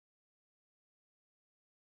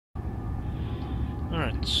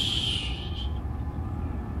Alright.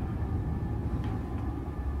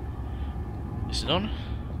 Is it done?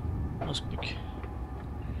 That was quick.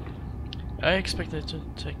 I expected it to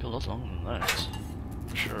take a lot longer than that.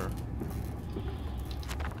 For sure.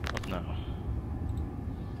 Not now.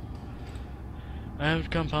 I have the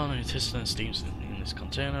compound and it hits and steams in this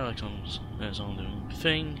container like it's on the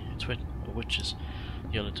thing, which is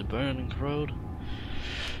yellow to burn and corrode.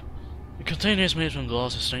 The container is made from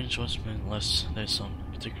glass, a strange choice unless there's some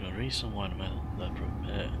particular reason why the metal that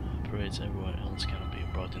operates everywhere else cannot be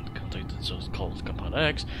brought into contact, so it's called compound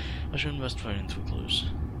X. I should invest further into clues.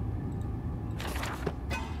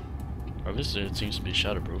 Obviously it seems to be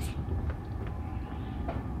shatterproof.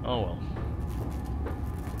 Oh well.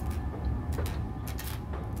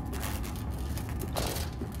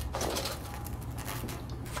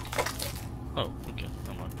 Oh, okay,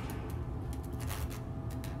 never mind.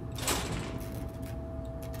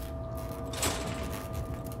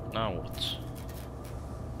 Now what?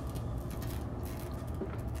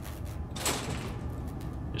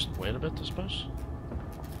 Just wait a bit, I suppose?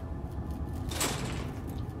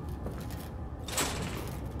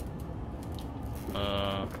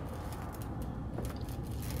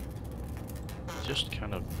 Just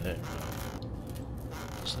kind of there.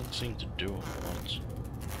 Doesn't seem to do a lot.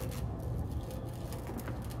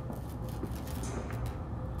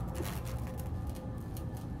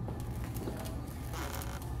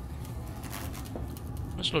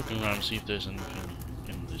 Let's look around and see if there's anything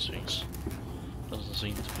in these things. Doesn't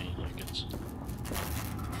seem to be like it.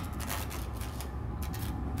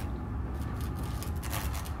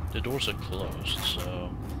 The doors are closed, so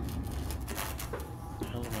what the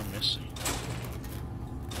hell am I missing?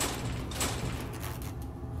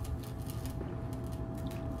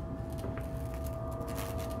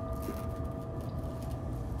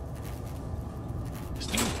 Is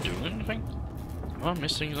this thing doing anything? Am I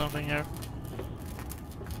missing something here?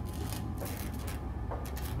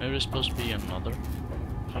 Maybe there's supposed to be another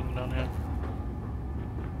thing down here.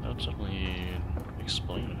 That would certainly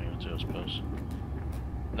explain anything to, I suppose.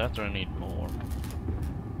 That or I need more.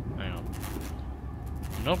 Hang on.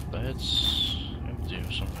 Nope, it's empty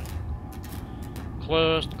or something.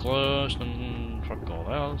 Closed, and fuck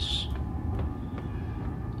all else.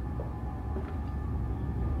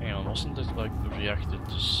 Hang on, wasn't it like reacted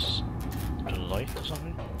to light or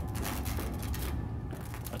something?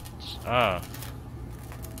 That's,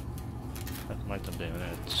 that might have been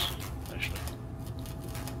it, actually.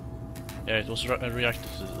 Yeah, it was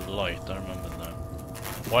reacted to the light, I remember now.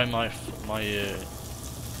 Why my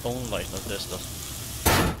own light like this doesn't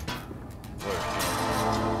work.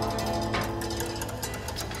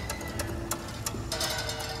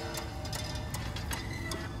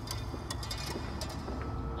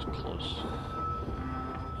 It's close.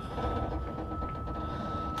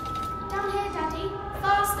 Down here, Daddy!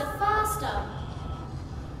 Faster, faster!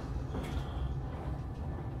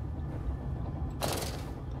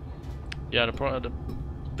 Yeah,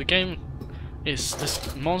 the game is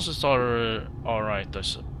this monsters are alright, I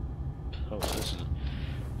suppose.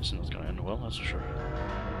 This is not gonna end well, that's for sure.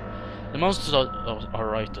 The monsters are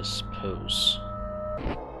right, I suppose.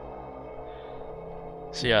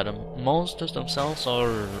 So yeah, the monsters themselves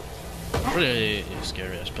are pretty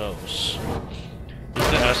scary, I suppose.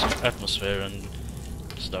 With the atmosphere and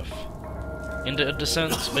stuff. In the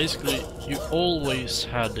Descent, basically, you always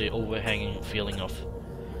had the overhanging feeling of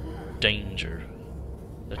danger.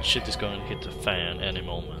 That shit is going to hit the fan any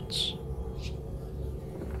moment.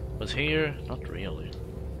 But here, not really.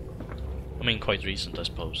 I mean, quite recent, I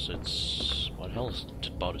suppose. It's... what the hell is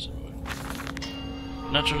dead bodies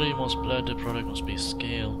everywhere? Naturally, once bled, the product must be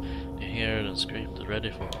scaled. They heard and screamed, ready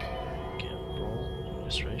for brawl and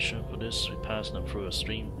restoration. For this, we pass them through a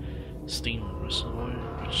steam reservoir,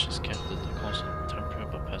 which is kept at a constant temperature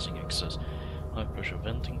by passing excess high pressure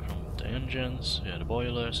venting from the engines. Here are the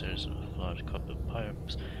boilers. Here's a large copper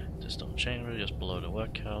pipes. The stone chamber just below the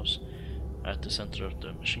workhouse. At the center of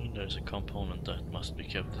the machine there is a component that must be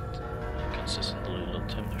kept at a consistently low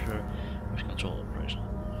temperature with control operation.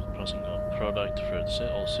 Crossing the product through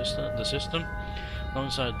the system.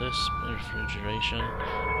 Alongside this, refrigeration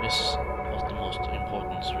is of the most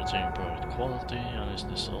important to retain product quality, and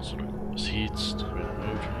this also requires heat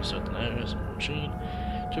removed from certain areas of the machine.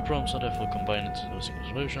 Two problems are therefore combined into a single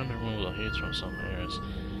solution: removal of heat from some areas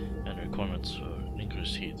and requirements for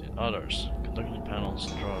increased heat in others. Conducting panels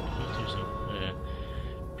draw the heat using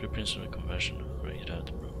pre-principle conversion rate at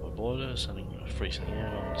the boiler, sending freezing air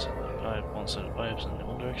on one set of pipes in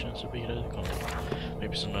one direction to be repeated,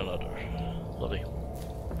 maybe some another. Lovely.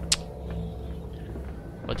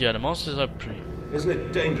 But yeah, the monsters are pretty Isn't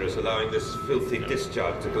it dangerous allowing this filthy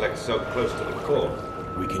discharge to collect so close to the core?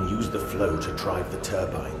 We can use the flow to drive the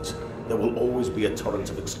turbines. There will always be a torrent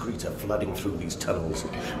of excreta flooding through these tunnels.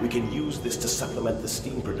 We can use this to supplement the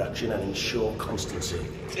steam production and ensure constancy.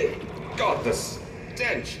 God, the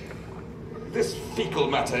stench! This fecal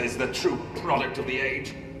matter is the true product of the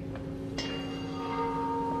age.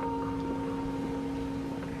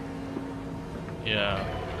 Yeah.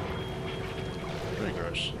 Pretty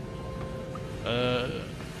gross.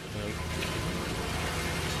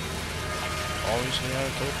 Obviously I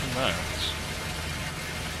have to open that.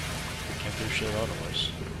 Can't do shit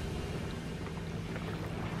otherwise.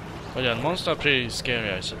 But yeah, the monsters are pretty scary,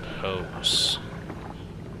 I suppose.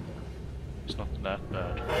 It's not that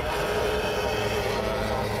bad.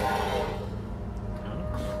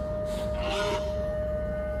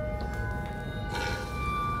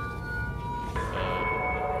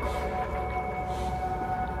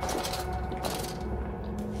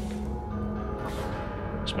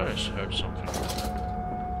 I swear I heard something.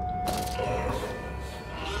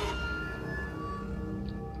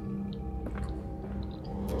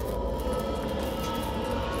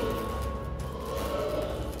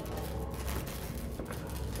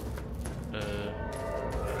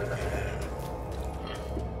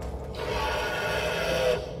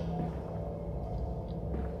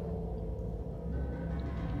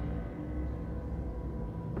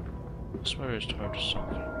 I swear I just heard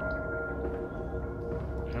something.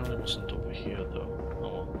 Apparently it wasn't over here though. Oh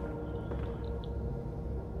well.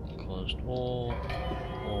 Closed wall.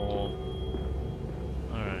 Wall.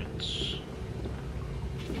 Alright.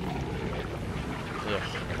 Ugh.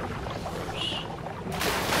 Gross.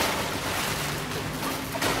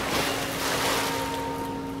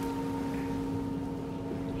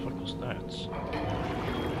 What the fuck was that?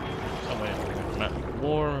 Oh wait,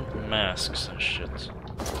 more masks and shit.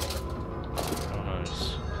 Oh nice.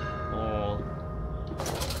 Wall.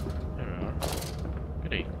 There we are.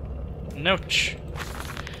 Goody. Nouch!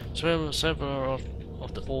 Several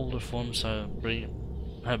of the older forms have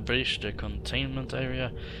breached the containment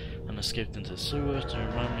area and escaped into the sewers to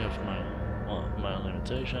remind me of my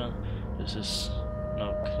limitation. This is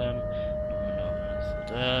no clem. No,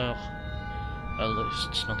 there. At least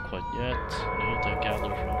it's not quite yet. The heat I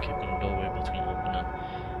gather from keeping the doorway between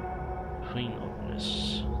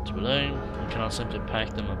openness. To be lame, we cannot simply pack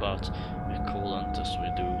them about with coolant as we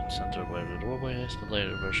do in the center where the doorway is. The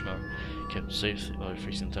later version are kept safe by the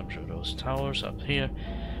freezing temperature of those towers up here.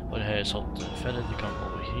 When the hair is hot and fetid, become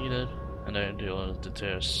overheated, and then the oil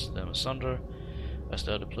tears them asunder. As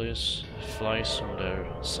the other players flies from their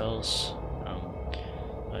cells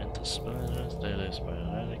into splinters, they live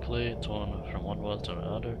sporadically, torn from one world to the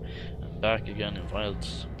other, and back again in wild,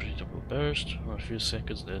 unpredictable bursts. For a few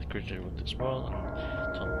seconds, the creature would explode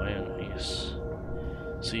and turn away, and he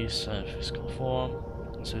sees physical form,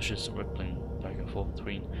 and switches rippling back and forth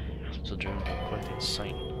between. So during are quite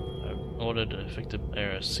insane. I've ordered the affected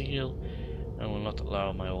area sealed, and will not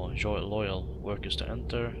allow my loyal workers to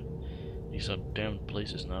enter. These are damned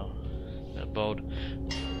places now. The abode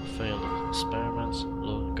failed experiments,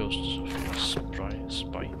 ghosts of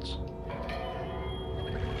spite.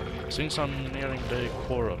 Since I'm nearing the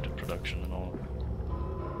core of the production and all,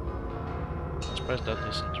 I'm surprised that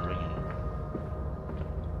isn't ringing.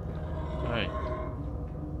 Right.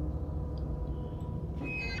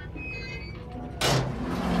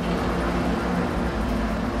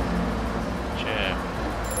 Chair.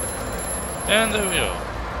 And there we go.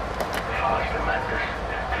 Faster, Mantis.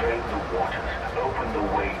 Drain the waters. Open the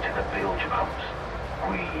way to the bilge pumps.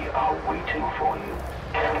 We are waiting for you.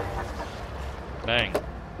 Bang.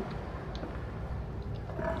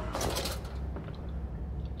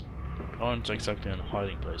 Aren't exactly in a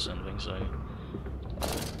hiding place or anything, so I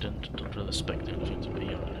don't really expect anything to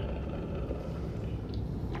be on it.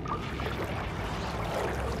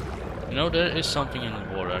 You know, there is something in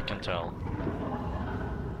the water, I can tell.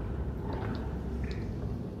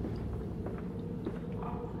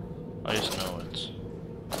 I just know it.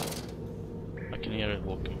 I can hear it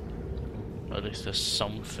walking. At least there's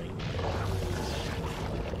something.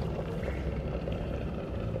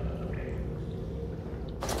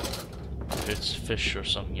 If it's fish or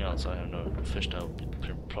something else, I don't know. Fish that would be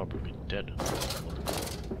probably dead.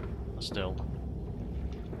 But still.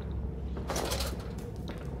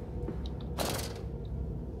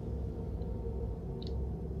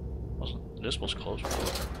 This was close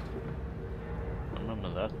before. I remember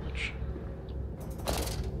that much.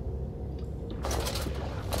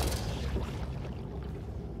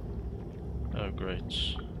 Oh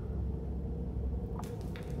great.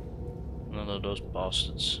 None of those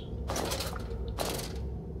bastards.